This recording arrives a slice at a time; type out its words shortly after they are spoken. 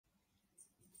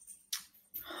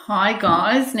Hi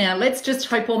guys, now let's just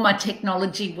hope all my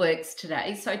technology works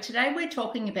today. So today we're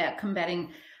talking about combating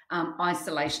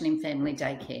isolation in family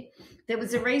daycare. There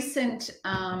was a recent,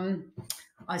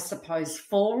 I suppose,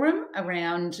 forum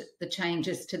around the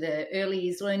changes to the early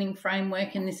years learning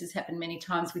framework, and this has happened many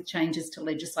times with changes to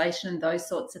legislation and those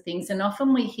sorts of things. And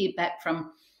often we hear back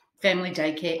from family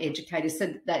daycare educators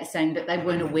saying that they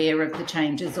weren't aware of the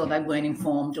changes, or they weren't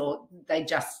informed, or they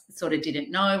just sort of didn't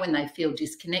know, and they feel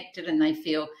disconnected, and they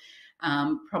feel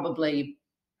probably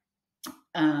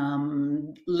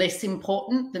less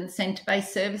important than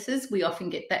centre-based services. We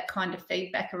often get that kind of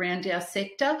feedback around our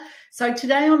sector. So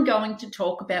today I'm going to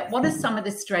talk about what are some of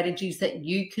the strategies that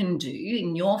you can do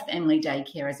in your family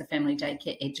daycare as a family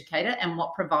daycare educator, and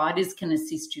what providers can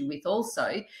assist you with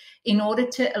also, in order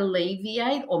to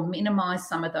alleviate or minimise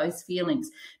some of those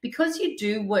feelings. Because you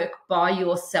do work by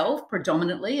yourself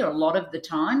predominantly, or a lot of the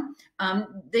time,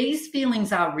 these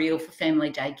feelings are real for family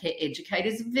daycare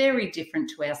educators, very different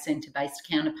to our centre-based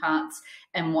counterparts,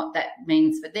 and what that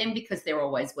means for them, because they're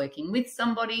always working with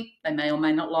somebody. They may or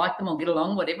may not like them or get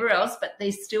along, whatever else, but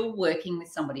they're still working with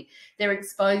somebody. They're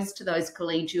exposed to those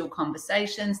collegial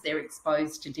conversations. They're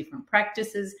exposed to different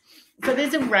practices. So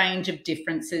there's a range of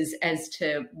differences as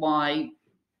to why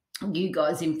you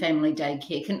guys in family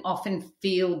daycare can often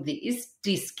feel this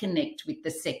disconnect with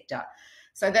the sector.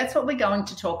 So that's what we're going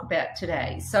to talk about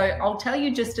today. So I'll tell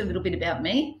you just a little bit about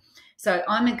me. So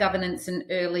I'm a governance and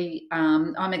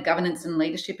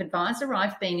leadership advisor.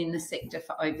 I've been in the sector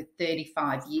for over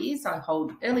 35 years. I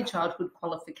hold early childhood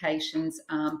qualifications,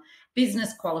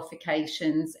 business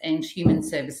qualifications, and human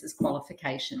services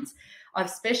qualifications. I've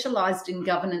specialised in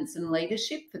governance and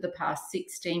leadership for the past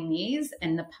 16 years,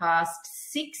 and the past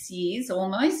 6 years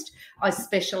almost, I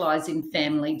specialise in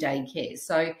family daycare.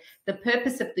 So the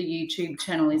purpose of the YouTube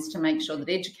channel is to make sure that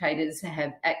educators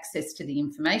have access to the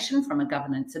information from a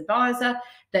governance advisor,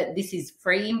 that this is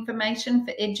free information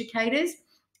for educators,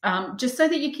 just so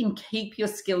that you can keep your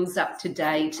skills up to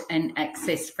date and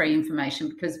access free information,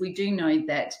 because we do know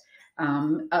that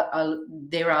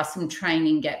there are some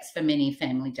training gaps for many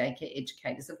family daycare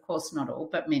educators. Of course, not all,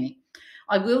 but many.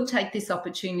 I will take this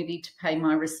opportunity to pay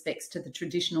my respects to the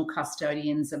traditional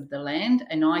custodians of the land,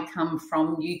 and I come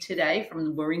from you today from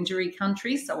the Wurundjeri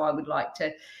country, so I would like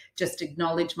to just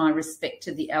acknowledge my respect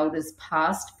to the elders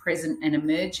past, present and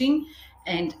emerging,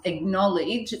 and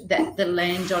acknowledge that the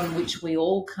land on which we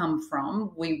all come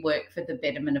from, we work for the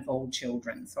betterment of all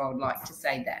children. So I would like to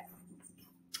say that.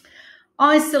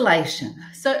 Isolation.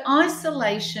 So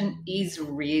isolation is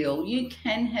real. You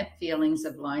can have feelings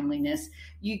of loneliness.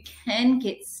 You can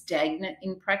get stagnant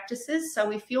in practices.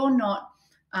 So if you're not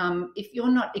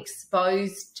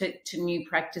exposed to new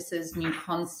practices, new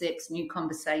concepts, new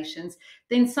conversations,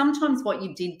 then sometimes what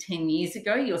you did 10 years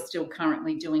ago, you're still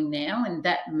currently doing now, and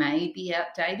that may be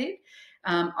outdated.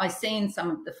 I see in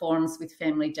some of the forums with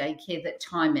family daycare that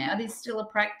time out is still a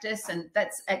practice, and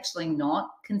that's actually not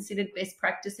considered best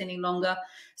practice any longer.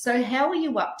 So how are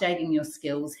you updating your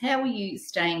skills? How are you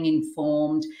staying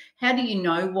informed? How do you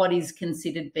know what is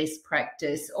considered best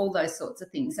practice? All those sorts of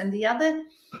things. And the other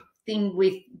thing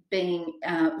with being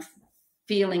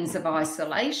feelings of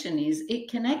isolation is it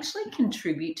can actually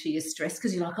contribute to your stress,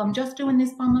 because you're like, I'm just doing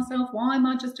this by myself. Why am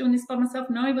I just doing this by myself?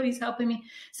 Nobody's helping me.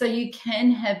 So you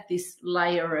can have this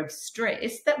layer of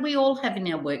stress that we all have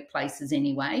in our workplaces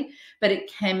anyway, but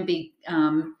it can be,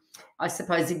 I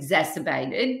suppose,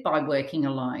 exacerbated by working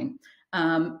alone.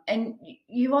 And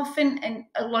you often, and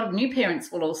a lot of new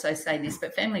parents will also say this,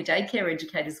 but family daycare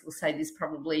educators will say this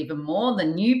probably even more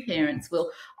than new parents will.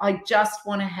 I just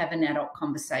want to have an adult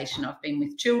conversation. I've been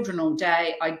with children all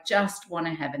day. I just want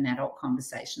to have an adult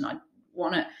conversation. I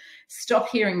want to stop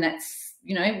hearing that,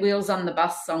 Wheels on the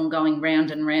Bus song going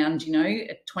round and round,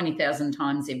 20,000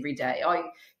 times every day.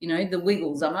 The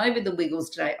Wiggles, I'm over the Wiggles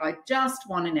today. I just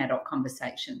want an adult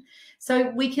conversation.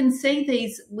 So we can see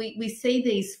these, we see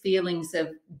these feelings of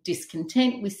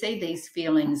discontent. We see these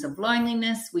feelings of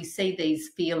loneliness. We see these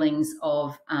feelings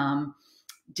of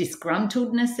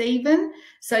disgruntledness even.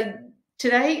 So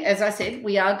today, as I said,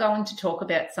 we are going to talk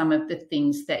about some of the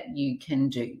things that you can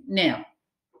do. Now,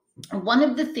 one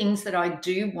of the things that I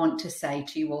do want to say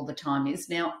to you all the time is,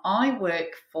 now I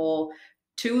work for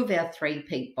 2 of our 3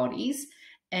 peak bodies,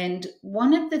 and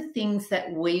one of the things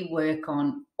that we work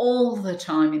on all the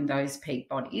time in those peak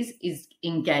bodies is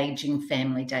engaging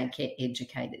family daycare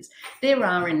educators. There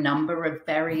are a number of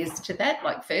barriers to that.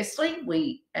 Like, firstly,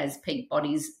 we as peak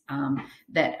bodies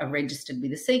that are registered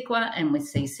with a CEQA and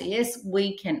with CCS,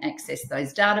 we can access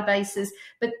those databases,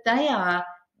 but they are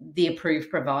the approved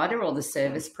provider or the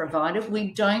service provider.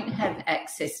 We don't have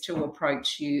access to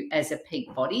approach you as a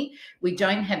peak body. We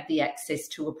don't have the access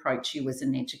to approach you as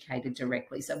an educator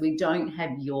directly. So we don't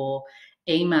have your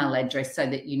email address so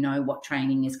that you know what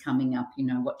training is coming up, you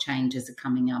know what changes are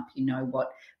coming up, you know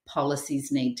what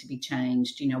policies need to be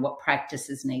changed, you know what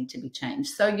practices need to be changed.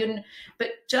 So but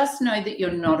just know that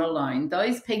you're not alone.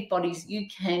 Those peak bodies, you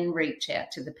can reach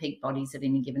out to the peak bodies at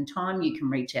any given time. You can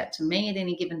reach out to me at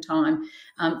any given time.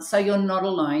 So you're not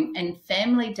alone. And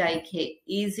family daycare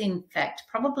is in fact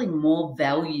probably more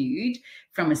valued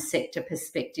from a sector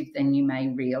perspective than you may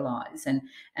realise. And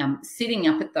sitting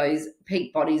up at those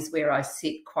peak bodies where I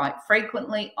sit quite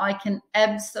frequently, I can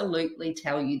absolutely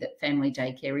tell you that family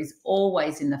daycare is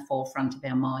always in the forefront of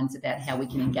our minds about how we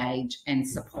can engage and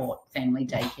support family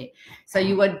daycare. So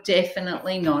you are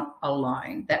definitely not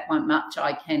alone. That one much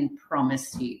I can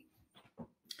promise you.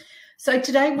 So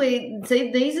today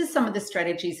these are some of the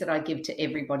strategies that I give to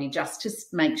everybody just to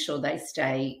make sure they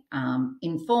stay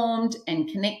informed and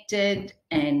connected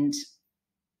and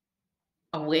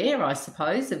aware, I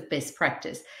suppose, of best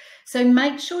practice. So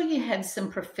make sure you have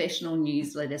some professional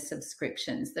newsletter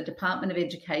subscriptions. The Department of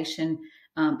Education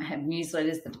have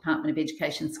newsletters. The Department of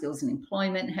Education, Skills and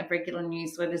Employment have regular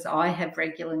newsletters. I have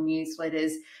regular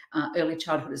newsletters. Early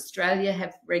Childhood Australia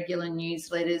have regular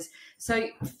newsletters. So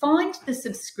find the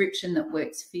subscription that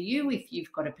works for you. If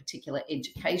you've got a particular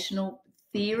educational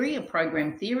theory, a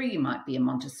program theory, you might be a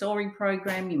Montessori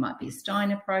program, you might be a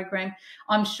Steiner program.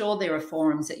 I'm sure there are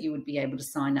forums that you would be able to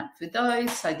sign up for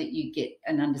those so that you get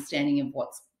an understanding of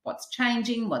what's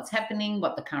changing, what's happening,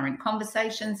 what the current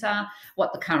conversations are,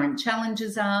 what the current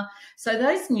challenges are. So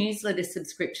those newsletter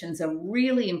subscriptions are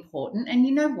really important. And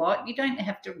you know what? You don't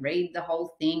have to read the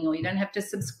whole thing, or you don't have to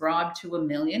subscribe to a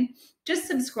million. Just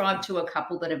subscribe to a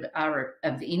couple that are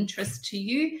of interest to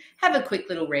you. Have a quick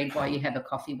little read while you have a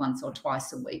coffee once or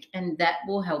twice a week, and that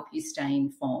will help you stay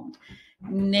informed.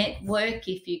 Network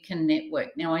if you can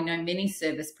network. Now, I know many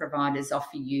service providers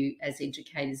offer you as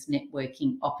educators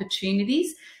networking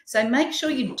opportunities. So make sure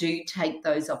you do take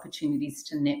those opportunities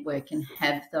to network and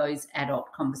have those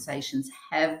adult conversations,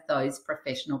 have those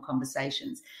professional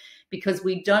conversations, because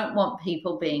we don't want we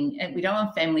don't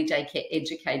want family daycare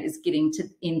educators getting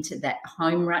into that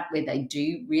home rut where they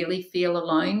do really feel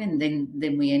alone, and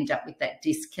then we end up with that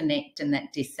disconnect and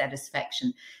that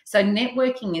dissatisfaction. So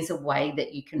networking is a way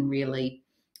that you can really,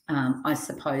 I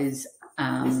suppose,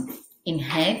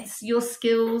 enhance your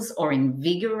skills or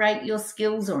invigorate your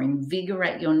skills or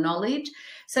invigorate your knowledge.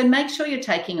 So make sure you're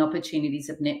taking opportunities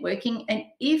of networking. And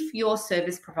if your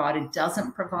service provider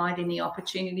doesn't provide any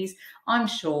opportunities, I'm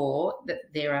sure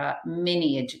that there are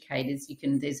many educators.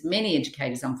 There's many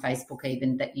educators on Facebook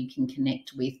even that you can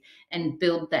connect with and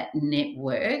build that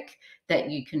network that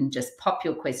you can just pop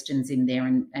your questions in there,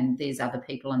 and there's other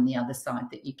people on the other side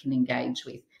that you can engage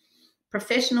with.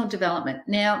 Professional development.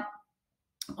 Now,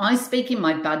 I speak in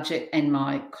my budget and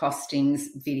my costings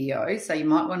video, so you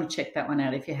might want to check that one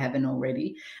out if you haven't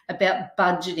already, about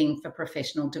budgeting for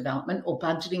professional development or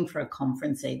budgeting for a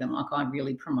conference even. Like, I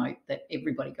really promote that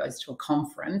everybody goes to a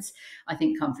conference. I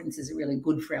think conferences are really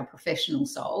good for our professional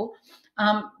soul.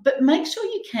 But make sure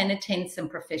you can attend some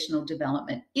professional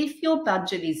development. If your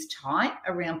budget is tight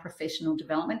around professional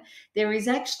development, there is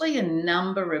actually a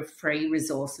number of free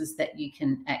resources that you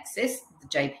can access, the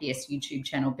JPS YouTube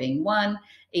channel being one.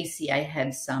 ECA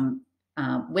have some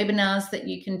webinars that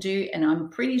you can do, and I'm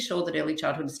pretty sure that Early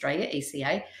Childhood Australia,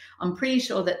 ECA, I'm pretty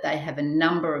sure that they have a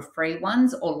number of free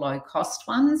ones or low-cost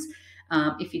ones.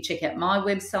 If you check out my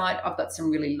website, I've got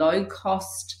some really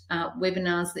low-cost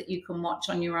webinars that you can watch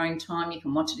on your own time. You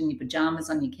can watch it in your pajamas,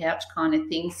 on your couch kind of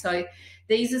thing. So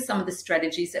these are some of the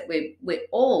strategies that we're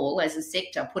all, as a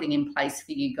sector, putting in place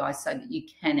for you guys so that you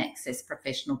can access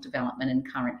professional development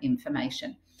and current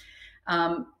information.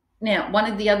 Now,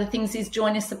 one of the other things is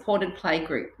join a supported play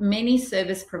group. Many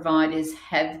service providers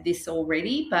have this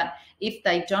already, but if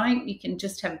they don't, you can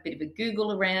just have a bit of a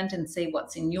Google around and see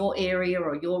what's in your area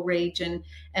or your region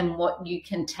and what you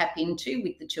can tap into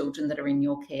with the children that are in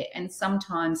your care. And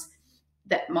sometimes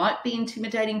that might be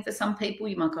intimidating for some people.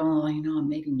 You might go, oh, I'm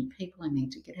meeting new people. I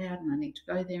need to get out and I need to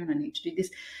go there and I need to do this.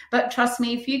 But trust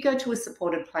me, if you go to a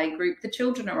supported play group, the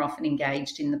children are often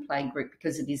engaged in the play group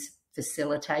because it is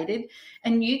facilitated,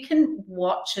 and you can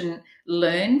watch and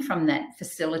learn from that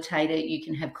facilitator. You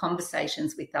can have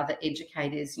conversations with other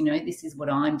educators. This is what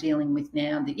I'm dealing with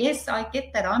now. Yes, I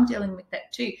get that. I'm dealing with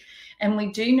that too. And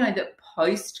we do know that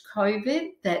post-COVID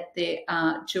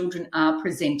that children are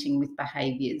presenting with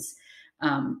behaviours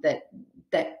that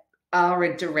are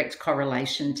a direct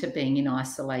correlation to being in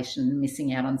isolation and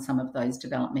missing out on some of those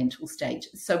developmental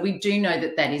stages. So we do know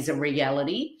that that is a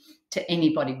reality to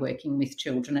anybody working with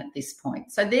children at this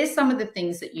point. So there's some of the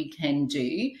things that you can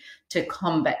do to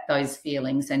combat those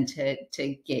feelings and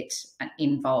to get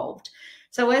involved.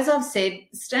 So as I've said,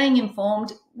 staying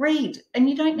informed, read. And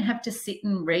you don't have to sit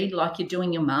and read like you're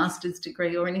doing your master's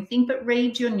degree or anything, but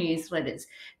read your newsletters.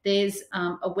 There's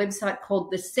a website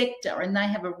called The Sector, and they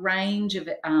have a range of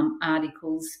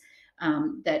articles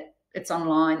that it's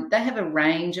online. They have a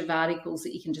range of articles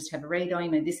that you can just have a read on.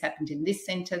 You know, this happened in this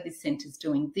centre's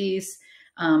doing this.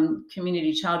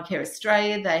 Community Childcare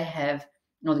Australia, they have,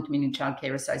 or the Community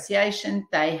Childcare Association,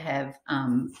 they have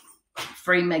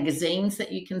free magazines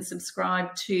that you can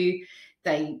subscribe to.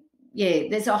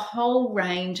 There's a whole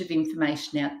range of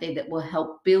information out there that will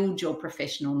help build your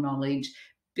professional knowledge,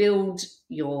 build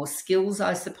your skills,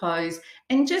 I suppose,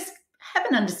 and just have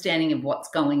an understanding of what's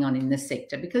going on in the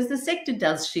sector, because the sector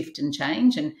does shift and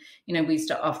change. And, you know, we used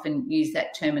to often use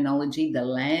that terminology, the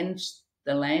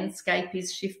landscape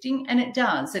is shifting, and it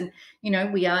does. And, you know,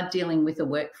 we are dealing with a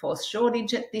workforce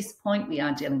shortage at this point. We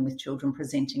are dealing with children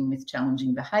presenting with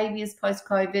challenging behaviours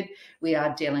post-COVID. We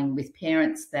are dealing with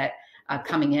parents that are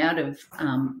coming out of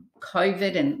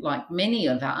COVID, and like many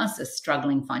of us are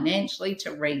struggling financially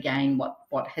to regain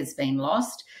what has been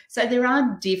lost. So there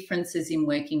are differences in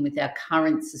working with our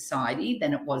current society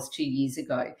than it was 2 years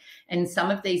ago. And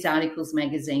some of these articles,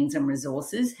 magazines and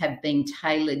resources have been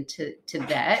tailored to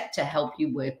that, to help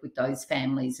you work with those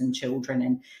families and children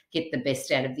and get the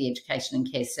best out of the education and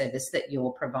care service that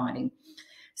you're providing.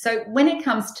 So when it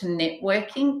comes to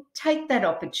networking, take that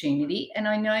opportunity. And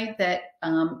I know that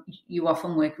you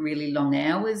often work really long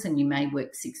hours, and you may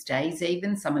work 6 days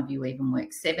even. Some of you even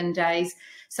work 7 days.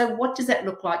 So what does that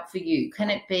look like for you? Can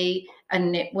it be a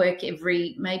network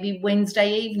every maybe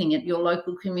Wednesday evening at your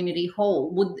local community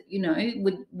hall?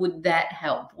 Would that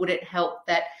help? Would it help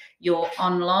that you're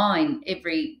online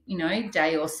every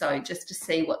day or so, just to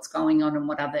see what's going on and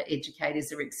what other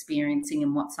educators are experiencing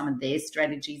and what some of their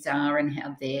strategies are and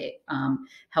how they're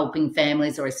helping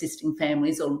families or assisting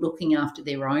families or looking after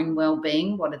their own well-being?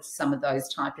 What are some of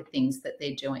those type of things that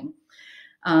they're doing?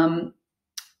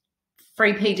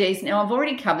 Free PDs. Now, I've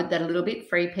already covered that a little bit,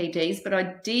 free PDs, but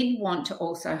I did want to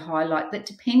also highlight that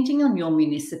depending on your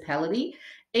municipality,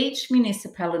 each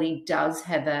municipality does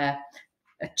have a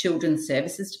children's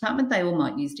services department. They all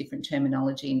might use different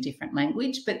terminology and different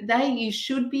language, but you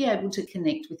should be able to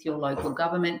connect with your local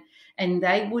government, and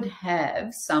they would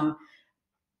have some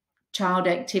child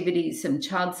activities, some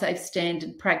child safe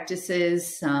standard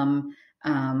practices, some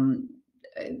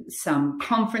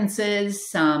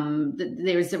conferences,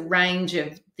 there is a range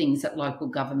of things that local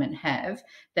government have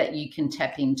that you can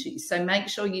tap into. So make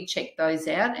sure you check those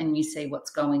out and you see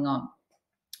what's going on.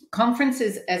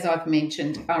 Conferences, as I've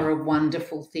mentioned, are a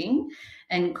wonderful thing.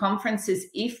 And conferences,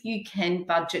 if you can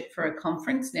budget for a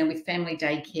conference, now with family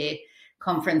daycare,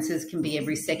 conferences can be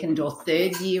every second or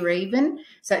third year even.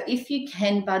 So if you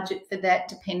can budget for that,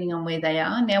 depending on where they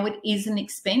are. Now, it is an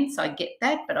expense, I get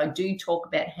that, but I do talk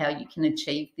about how you can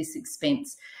achieve this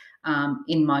expense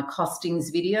in my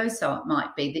costings video. So it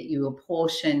might be that you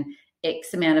apportion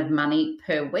X amount of money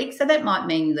per week. So that might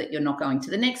mean that you're not going to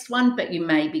the next one, but you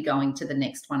may be going to the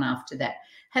next one after that.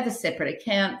 Have a separate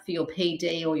account for your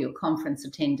PD or your conference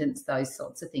attendance, those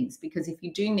sorts of things, because if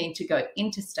you do need to go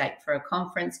interstate for a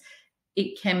conference,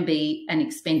 it can be an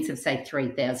expense of, say,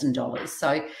 $3,000.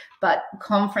 So, but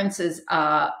conferences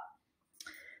are,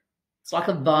 it's like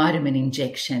a vitamin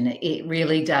injection. It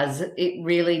really does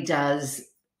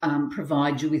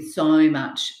provide you with so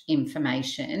much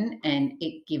information, and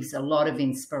it gives a lot of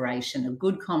inspiration. A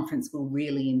good conference will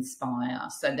really inspire.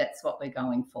 So that's what we're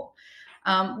going for.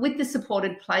 With the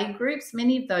supported play groups,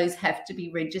 many of those have to be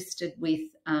registered with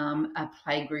a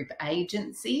playgroup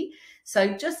agency.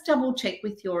 So just double check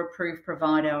with your approved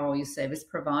provider or your service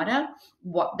provider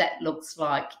what that looks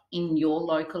like in your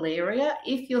local area.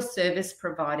 If your service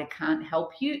provider can't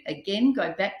help you, again,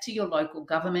 go back to your local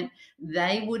government.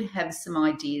 They would have some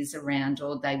ideas around,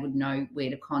 or they would know where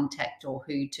to contact or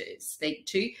who to speak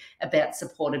to about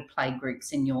supported play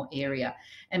groups in your area.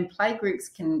 And play groups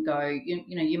can go,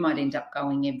 you might end up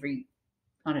going every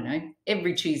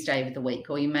Tuesday of the week,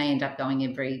 or you may end up going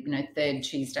every, third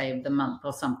Tuesday of the month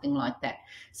or something like that.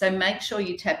 So make sure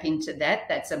you tap into that.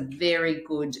 That's a very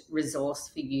good resource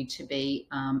for you to be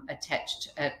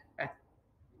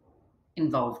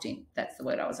involved in. That's the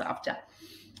word I was after.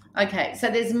 Okay, so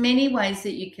there's many ways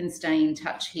that you can stay in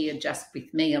touch here just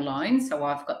with me alone. So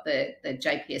I've got the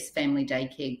JPS Family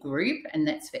Daycare group, and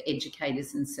that's for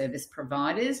educators and service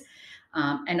providers.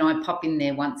 And I pop in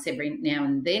there once every now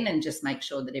and then and just make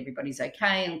sure that everybody's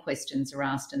okay and questions are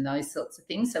asked and those sorts of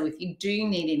things. So if you do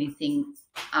need anything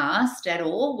asked at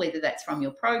all, whether that's from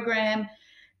your program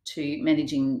to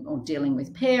managing or dealing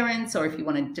with parents, or if you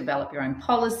want to develop your own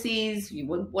policies,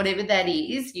 whatever that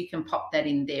is, you can pop that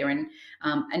in there. And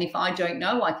if I don't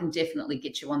know, I can definitely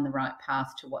get you on the right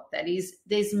path to what that is.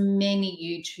 There's many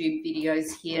YouTube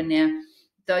videos here now.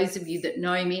 Those of you that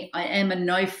know me, I am a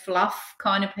no fluff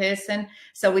kind of person.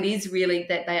 So it is really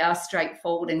that they are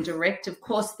straightforward and direct. Of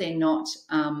course, they're not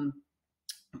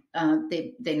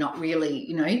they're not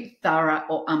really, thorough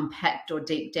or unpacked or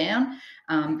deep down.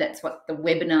 That's what the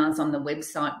webinars on the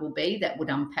website will be. That would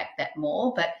unpack that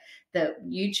more. But the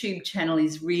YouTube channel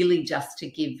is really just to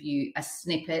give you a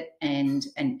snippet and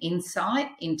an insight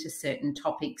into certain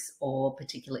topics or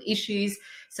particular issues.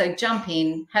 So jump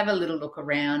in, have a little look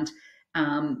around.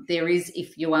 There is,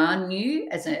 if you are new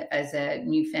as a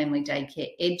new family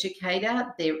daycare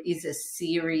educator, there is a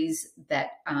series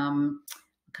that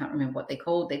I can't remember what they're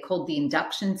called. They're called the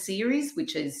Induction Series,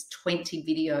 which is 20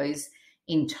 videos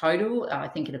in total. I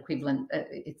think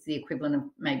it's the equivalent of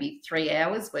maybe 3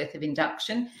 hours worth of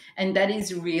induction. And that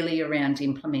is really around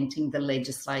implementing the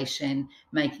legislation,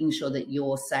 making sure that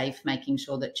you're safe, making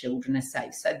sure that children are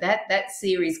safe. So that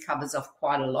series covers off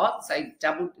quite a lot. So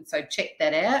check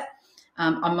that out.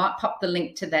 I might pop the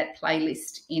link to that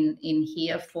playlist in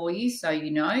here for you, so you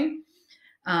know.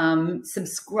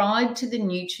 Subscribe to the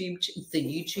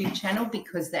YouTube channel,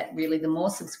 because that really, the more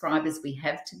subscribers we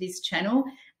have to this channel,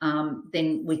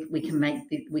 then we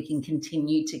can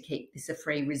continue to keep this a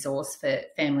free resource for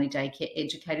family daycare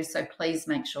educators. So please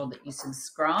make sure that you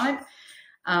subscribe.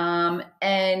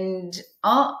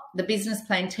 The business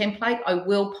plan template I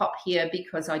will pop here,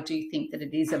 because I do think that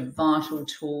it is a vital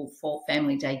tool for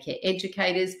family daycare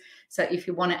educators. So if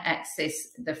you want to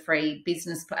access the free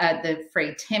the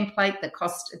free template,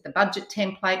 the budget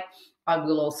template, I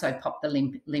will also pop the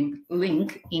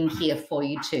link in here for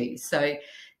you too. So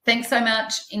thanks so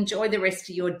much. Enjoy the rest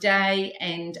of your day,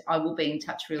 and I will be in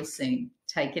touch real soon.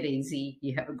 Take it easy.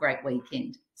 You have a great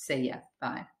weekend. See ya.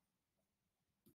 Bye.